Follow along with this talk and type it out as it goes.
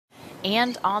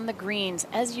and on the greens,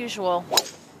 as usual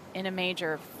in a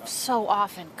major, so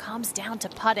often comes down to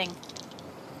putting,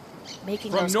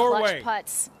 making those clutch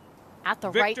putts at the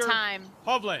right time.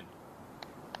 Hovland.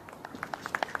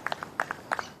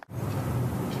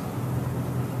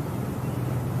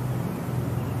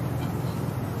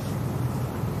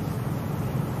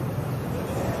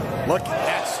 Look at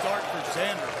that start for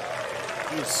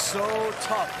Xander. He is so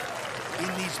tough in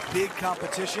these big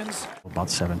competitions. About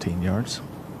 17 yards.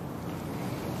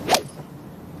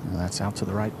 And that's out to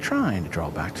the right, trying to draw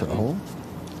back to the hole.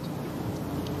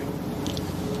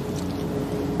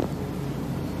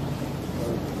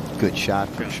 Good shot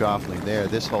from Schauffele there.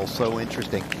 This hole's so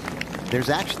interesting. There's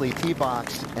actually a tee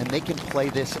box, and they can play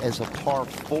this as a par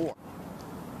 4.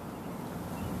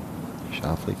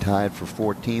 Schauffele tied for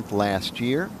 14th last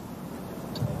year,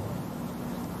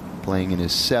 playing in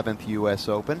his 7th U.S.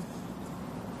 Open.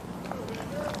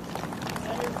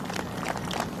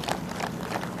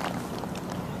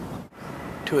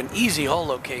 To an easy hole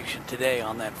location today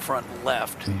on that front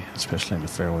left. Yeah, especially in the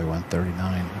fairway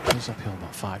 139. It goes uphill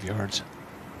about 5 yards.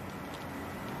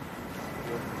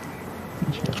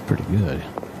 Looks pretty good.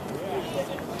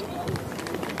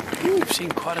 We've seen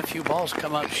quite a few balls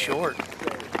come up short.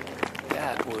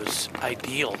 That was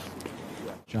ideal.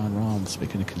 John Rahm,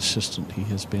 speaking of consistent, he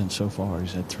has been so far.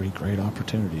 He's had 3 great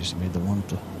opportunities. He made the one at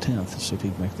the 10th. Let's see if he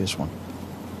can make this one.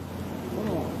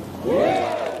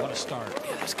 What a start.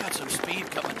 Yeah, he's got some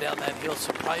speed coming down that hill,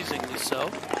 surprisingly so.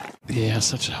 Yeah,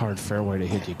 such a hard fairway to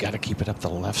hit. You got to keep it up the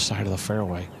left side of the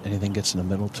fairway. Anything gets in the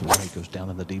middle to the right goes down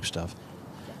in the deep stuff.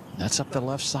 That's up the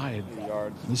left side.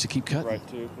 Needs to keep cutting. Right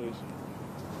two, please.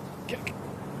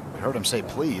 I heard him say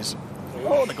please.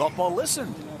 Oh, the golf ball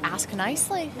listened. Ask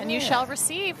nicely, and you shall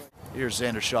receive. Here's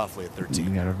Xander Schauffele at 13.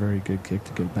 You got a very good kick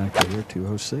to get back to here,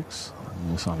 206.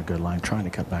 And it's on a good line, trying to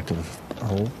cut back to the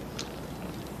hole.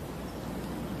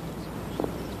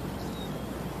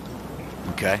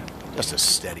 Okay, just a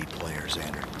steady player,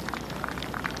 Xander.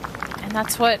 And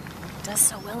that's what does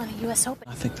so well in a U.S. Open.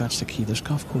 I think that's the key. This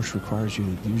golf course requires you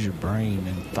to use your brain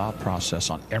and thought process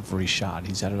on every shot.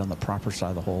 He's at it on the proper side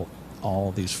of the hole.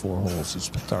 All these 4 holes he's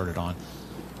started on.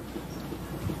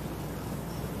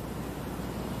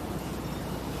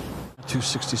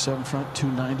 .267 front,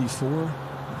 294.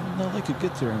 No, they could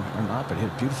get there or not, but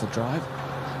hit a beautiful drive.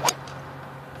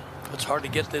 It's hard to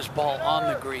get this ball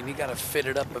on the green. You got to fit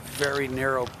it up a very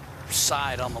narrow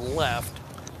side on the left.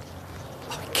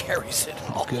 Oh, he carries it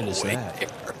all How good is the way that?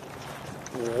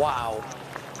 there. Wow.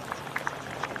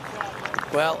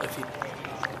 Well, if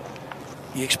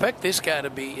you expect this guy to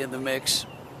be in the mix,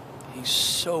 he's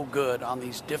so good on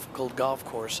these difficult golf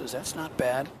courses. That's not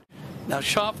bad. Now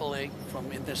Schauffele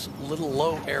from in this little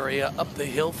low area up the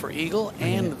hill for eagle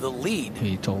and the lead.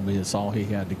 He told me it's all he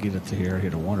had to get it to here. He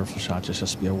had a wonderful shot. Just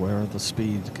has to be aware of the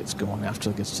speed that gets going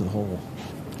after it gets to the hole.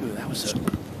 Ooh, that was an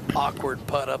awkward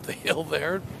putt up the hill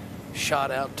there. Shot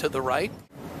out to the right.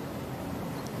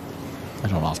 I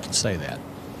don't often say that.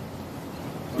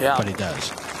 Yeah. But he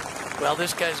does. Well,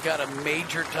 this guy's got a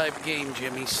major type game,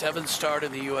 Jimmy. 7th start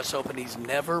in the U.S. Open. He's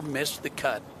never missed the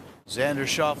cut. Xander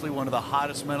Schauffele, one of the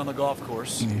hottest men on the golf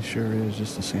course. He sure is.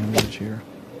 Just a sandwich here.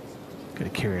 Got to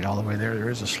carry it all the way there. There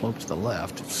is a slope to the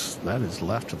left. That is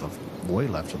left of the way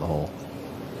left of the hole.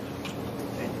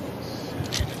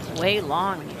 Way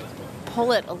long.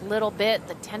 Pull it a little bit.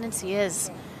 The tendency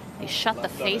is they shut the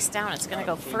face down. It's going to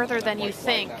go further than you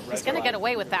think. He's going to get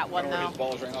away with that one, though.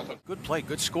 Good play,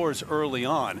 good scores early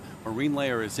on. Marine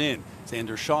layer is in.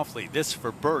 Xander Schauffele, this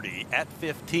for birdie at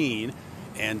 15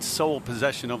 and sole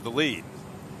possession of the lead.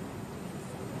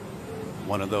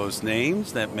 One of those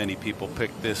names that many people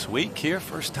picked this week here,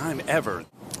 first time ever.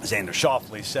 Xander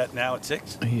Schauffele set now at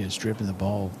 6. He is dribbling the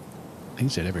ball.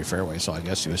 He's hit every fairway, so I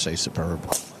guess you would say superb.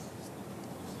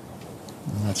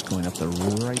 And that's going up the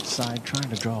right side, trying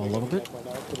to draw a little bit.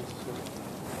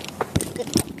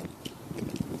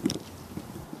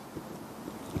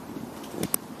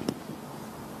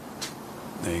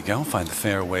 There you go, find the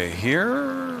fairway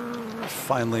here.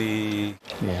 Finally.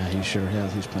 Yeah, he sure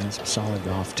has. He's playing some solid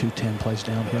golf. 210 plays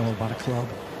downhill about a club.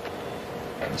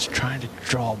 He's trying to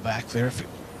draw back there. If he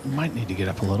might need to get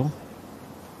up a little.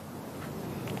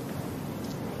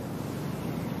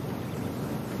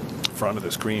 Front of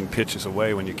the screen pitches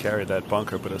away when you carry that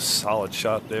bunker, but a solid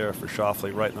shot there for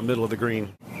Schauffele right in the middle of the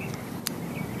green.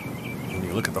 When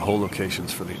you look at the hole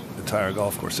locations for the entire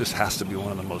golf course, this has to be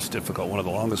one of the most difficult, one of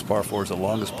the longest par 4s, the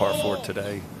longest par 4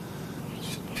 today.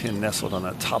 Pin nestled on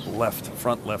that top left,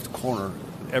 front left corner,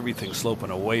 everything sloping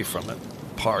away from it.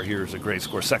 Par here is a great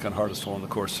score, second hardest hole on the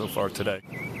course so far today.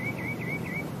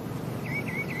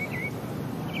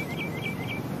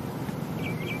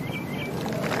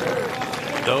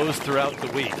 Those throughout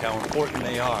the week, how important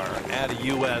they are at a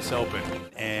U.S. Open.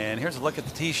 And here's a look at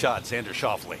the tee shot, Xander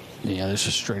Schauffele. Yeah, this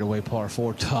is straightaway par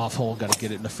 4, tough hole. Got to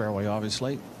get it in the fairway,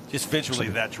 obviously. Just visually,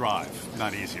 that drive,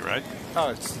 not easy, right? Oh,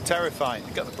 it's terrifying.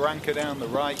 You've got the branker down the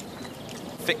right,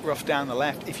 thick rough down the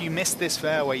left. If you miss this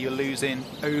fairway, you're losing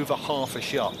over half a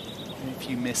shot. If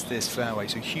you miss this fairway,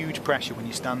 so huge pressure when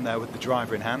you stand there with the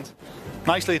driver in hand.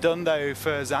 Nicely done though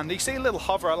for Xander. You see a little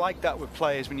hover. I like that with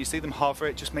players. When you see them hover,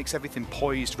 it just makes everything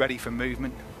poised, ready for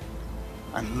movement.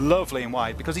 And lovely and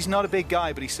wide, because he's not a big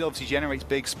guy, but he still obviously generates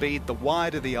big speed. The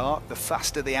wider the arc, the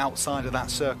faster the outside of that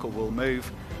circle will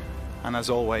move. And as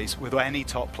always, with any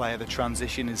top player, the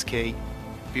transition is key.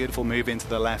 Beautiful move into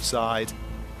the left side,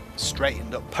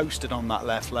 straightened up, posted on that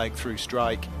left leg through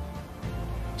strike.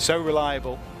 So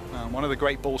reliable. One of the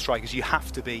great ball strikers you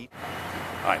have to be.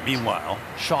 All right, meanwhile,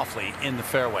 Schauffele in the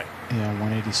fairway. Yeah,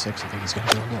 186. I think he's going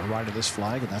to go a little right of this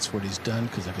flag, and that's what he's done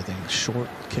because everything's short,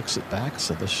 kicks it back.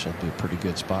 So this should be a pretty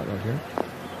good spot right here.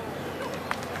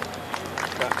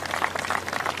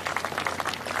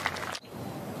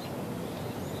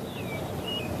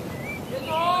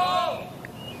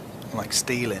 Like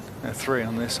stealing a 3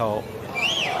 on this hole.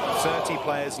 30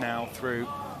 players now through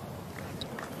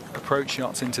approach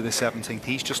shots into the 17th.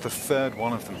 He's just the 3rd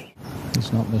one of them.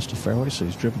 He's not missed a fairway, so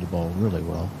he's driven the ball really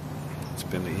well. It's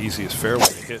been the easiest fairway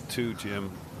to hit too,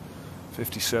 Jim.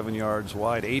 57 yards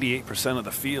wide. 88% of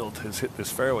the field has hit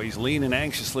this fairway. He's leaning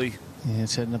anxiously. Yeah,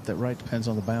 it's heading up that right. Depends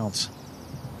on the bounce.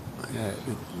 Yeah,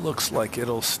 it looks like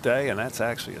it'll stay, and that's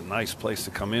actually a nice place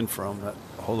to come in from. That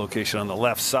whole location on the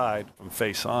left side from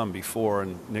face on before,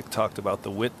 and Nick talked about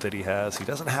the width that he has. He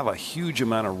doesn't have a huge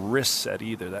amount of wrist set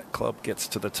either. That club gets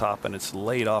to the top and it's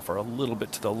laid off or a little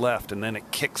bit to the left, and then it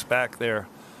kicks back there.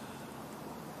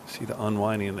 See the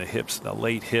unwinding in the hips, the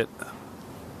late hit.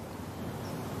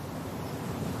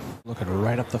 Looking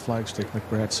right up the flagstick, like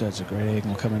Brad said. It's a great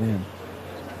angle coming in.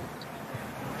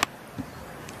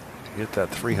 Hit that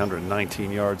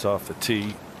 319 yards off the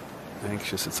tee.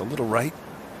 Anxious. It's a little right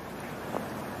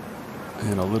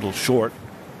and a little short.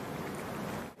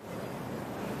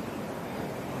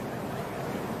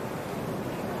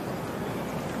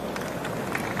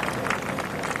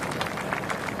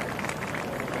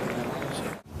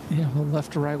 Yeah, well,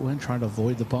 left to right wind, trying to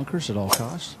avoid the bunkers at all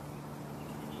costs.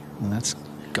 And that's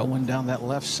going down that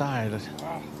left side.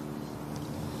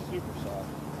 Super soft.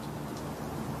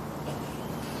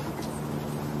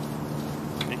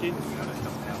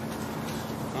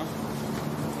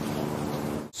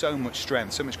 So much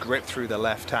strength, so much grip through the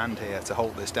left hand here to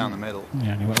hold this down the middle.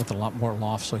 Yeah, and he went with a lot more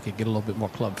loft so he could get a little bit more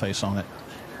club face on it.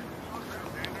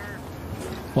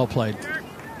 Well played.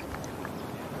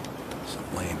 So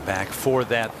laying back for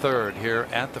that 3rd here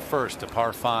at the first, a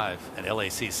par 5 at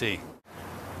LACC.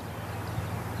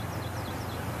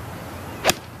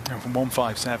 And from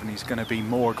 157, he's going to be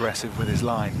more aggressive with his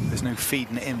line. There's no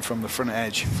feeding it in from the front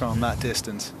edge from that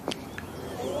distance.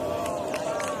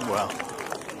 Well,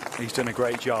 he's done a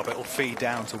great job. It'll feed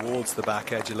down towards the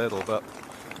back edge a little, but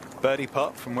birdie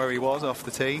putt from where he was off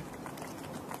the tee.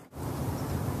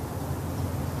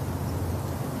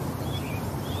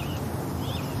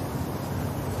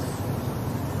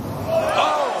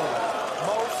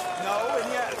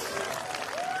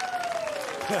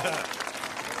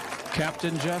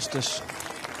 Captain Justice.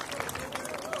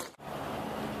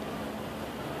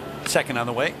 Second on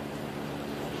the way.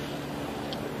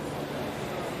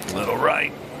 Little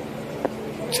right.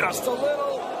 Just a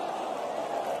little.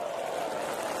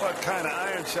 What kind of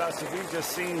iron shots have you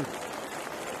just seen?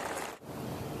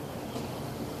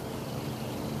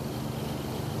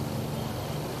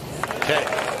 Okay.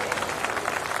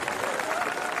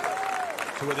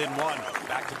 To within 1.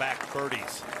 Back-to-back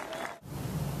birdies.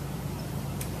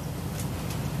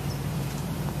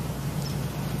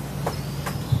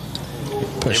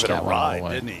 Pushed Gave it a that one all the ride,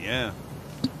 way. didn't he? Yeah.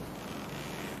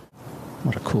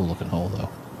 What a cool looking hole, though.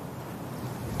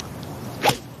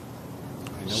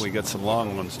 I know we got some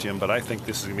long ones, Jim, but I think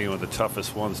this is going to be one of the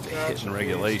toughest ones to hit in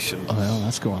regulation. Well,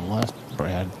 that's going left,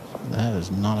 Brad. That is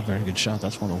not a very good shot.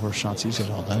 That's one of the worst shots he's hit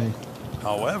all day.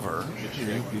 However,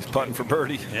 he's putting for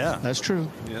birdie. Yeah. That's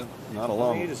true. Yeah, not a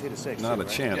long, not a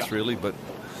chance, really, but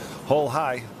hole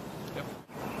high.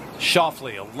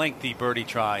 Schauffele, a lengthy birdie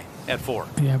try at 4.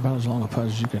 Yeah, about as long a putt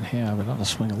as you can have. It ought to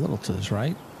swing a little to his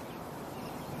right.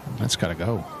 That's got to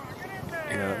go.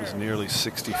 Yeah, it was nearly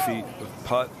 60 feet with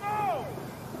putt. A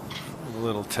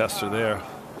little tester there.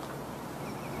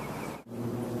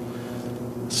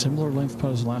 Similar length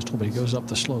putt as the last hole, but he goes up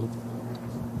the slope.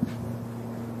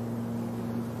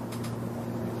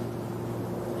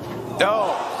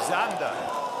 Oh, Xander.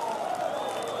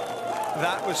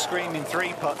 That was screaming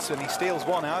 3 putts, and he steals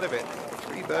 1 out of it.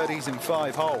 3 birdies in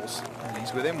 5 holes, and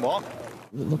he's within 1.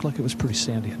 It looked like it was pretty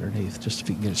sandy underneath, just if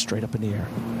he can get it straight up in the air.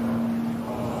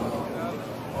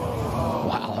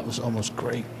 Wow, that was almost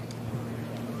great.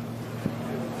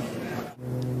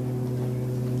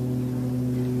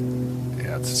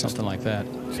 Yeah, it's something like that.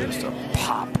 Just a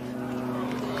pop.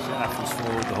 Shaft was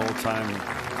forward the whole time.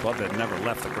 Club had never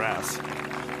left the grass.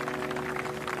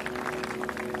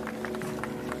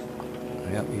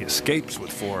 Yep, he escapes with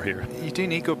 4 here. You do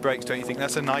need good breaks, don't you think?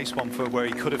 That's a nice one for where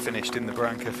he could have finished in the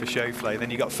Branca for Schauffele.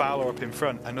 Then you got Fowler up in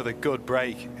front, another good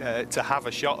break to have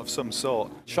a shot of some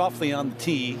sort. Schauffele on the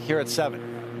tee here at 7.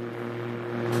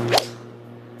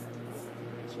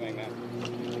 Swing that.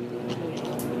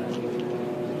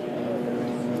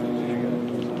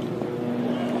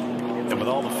 And with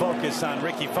all the focus on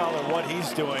Ricky Fowler, what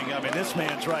he's doing, I mean, this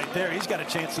man's right there. He's got a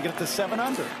chance to get to 7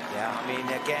 under. Yeah, I mean,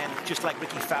 again, just like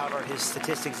Ricky Fowler, his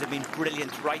statistics have been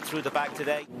brilliant right through the bag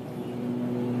today.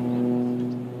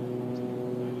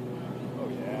 Oh,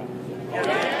 yeah.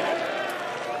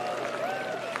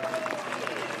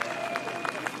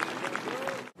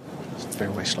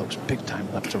 Fairway slopes big time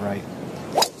left to right.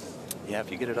 Yeah, if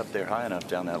you get it up there high enough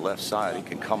down that left side, it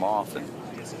can come off, and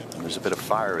there's a bit of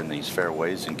fire in these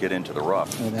fairways and get into the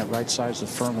rough. And that right side's the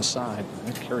firmest side.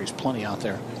 It carries plenty out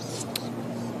there.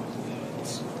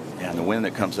 Yeah, and the wind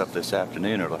that comes up this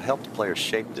afternoon, it'll help the players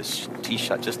shape this tee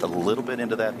shot just a little bit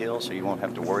into that hill, so you won't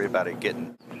have to worry about it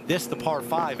getting. This the par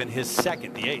 5 and his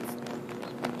second, the 8th.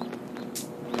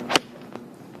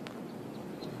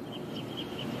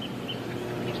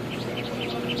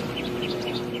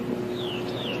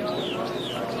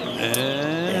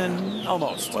 And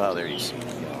almost. Well, there you see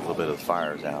a little bit of the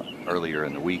fires out earlier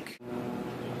in the week.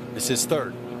 This is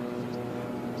 3rd.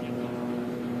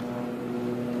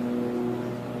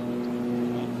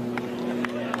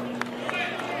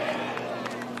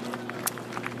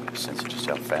 Sense of just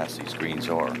how fast these greens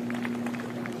are. And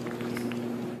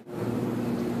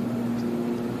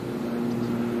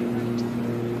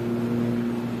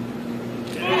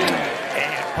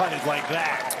putted like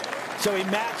that. So he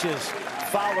matches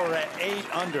Fowler at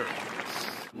 8 under.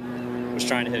 Was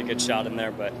trying to hit a good shot in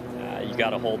there, but you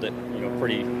got to hold it, you know,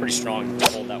 pretty strong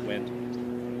to hold that wind.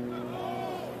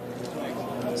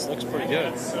 This looks pretty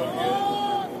good.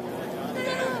 All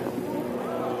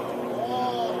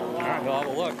right, we'll have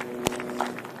a look.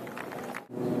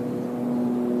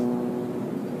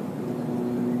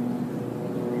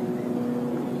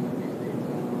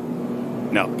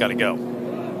 No, got to go.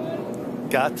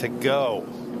 Got to go.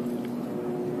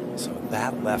 So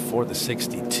that left for the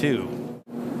 62.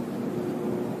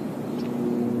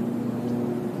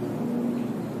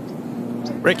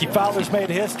 Ricky Fowler's made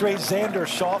history. Xander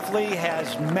Schauffele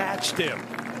has matched him.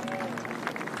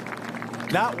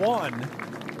 Not one,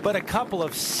 but a couple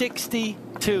of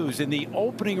 62s in the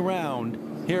opening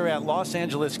round here at Los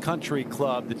Angeles Country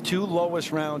Club. The 2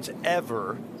 lowest rounds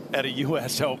ever at a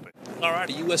U.S. Open. All right,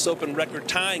 a U.S. Open record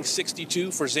tying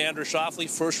 62 for Xander Schauffele.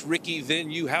 First Ricky, then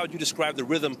you. How would you describe the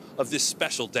rhythm of this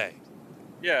special day?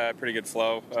 Yeah, pretty good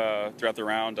flow throughout the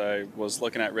round. I was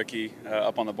looking at Ricky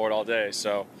up on the board all day,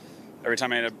 so every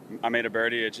time I made a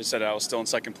birdie, it just said I was still in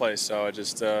second place. So I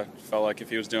just felt like if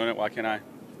he was doing it, why can't I?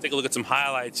 Take a look at some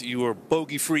highlights. You were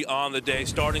bogey-free on the day,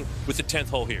 starting with the 10th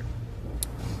hole here.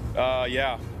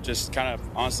 Yeah, just kind of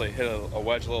honestly hit a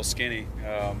wedge a little skinny.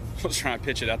 Was trying to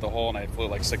pitch it at the hole, and I flew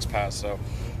like 6 past. So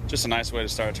just a nice way to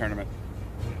start a tournament.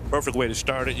 Perfect way to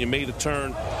start it. You made a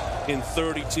turn in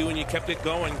 32, and you kept it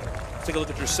going. Take a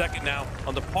look at your second now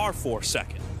on the par 4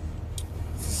 second.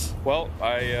 Well,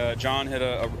 John hit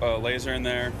a laser in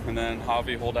there, and then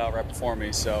Javi holed out right before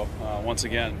me. So once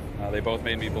again, they both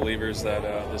made me believers that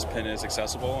this pin is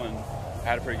accessible, and I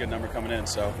had a pretty good number coming in.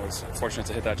 So I was fortunate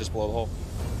to hit that just below the hole.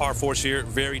 Par 4's here,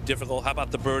 very difficult. How about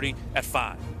the birdie at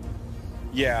 5?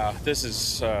 Yeah, this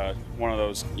is one of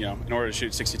those, you know, in order to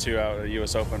shoot 62 out at a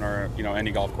U.S. Open or, you know,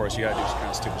 any golf course, you got to do kind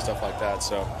of stupid stuff like that.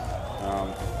 So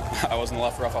I was in the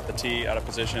left rough off the tee, out of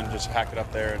position, just hacked it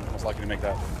up there, and was lucky to make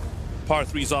that. Par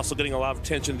 3 is also getting a lot of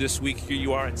attention this week. Here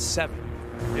you are at 7.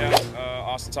 Yeah,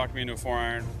 Austin talked me into a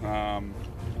 4-iron. I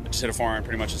just hit a 4-iron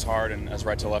pretty much as hard and as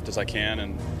right to left as I can,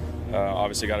 and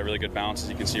obviously got a really good bounce, as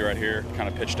you can see right here. Kind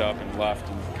of pitched up and left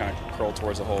and kind of curled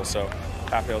towards the hole. So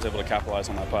happy I was able to capitalize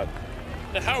on that putt.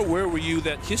 Now, how aware were you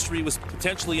that history was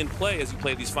potentially in play as you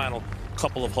played these final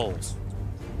couple of holes?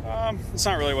 It's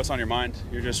not really what's on your mind.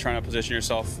 You're just trying to position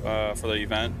yourself for the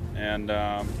event. And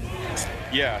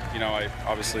yeah, you know, I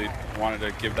obviously wanted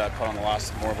to give that putt on the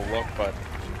last more of a look, but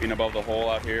being above the hole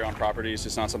out here on property is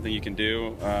just not something you can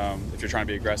do if you're trying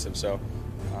to be aggressive. So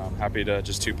happy to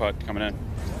just 2-putt coming in.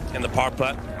 And the par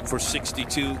putt for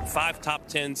 62. 5 top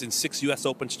 10s in 6 U.S.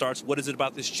 Open starts. What is it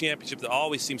about this championship that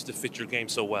always seems to fit your game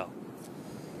so well?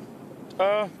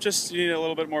 Just you need a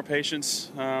little bit more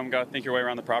patience. Got to think your way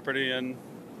around the property, and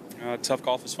tough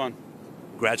golf is fun.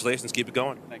 Congratulations. Keep it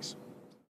going. Thanks.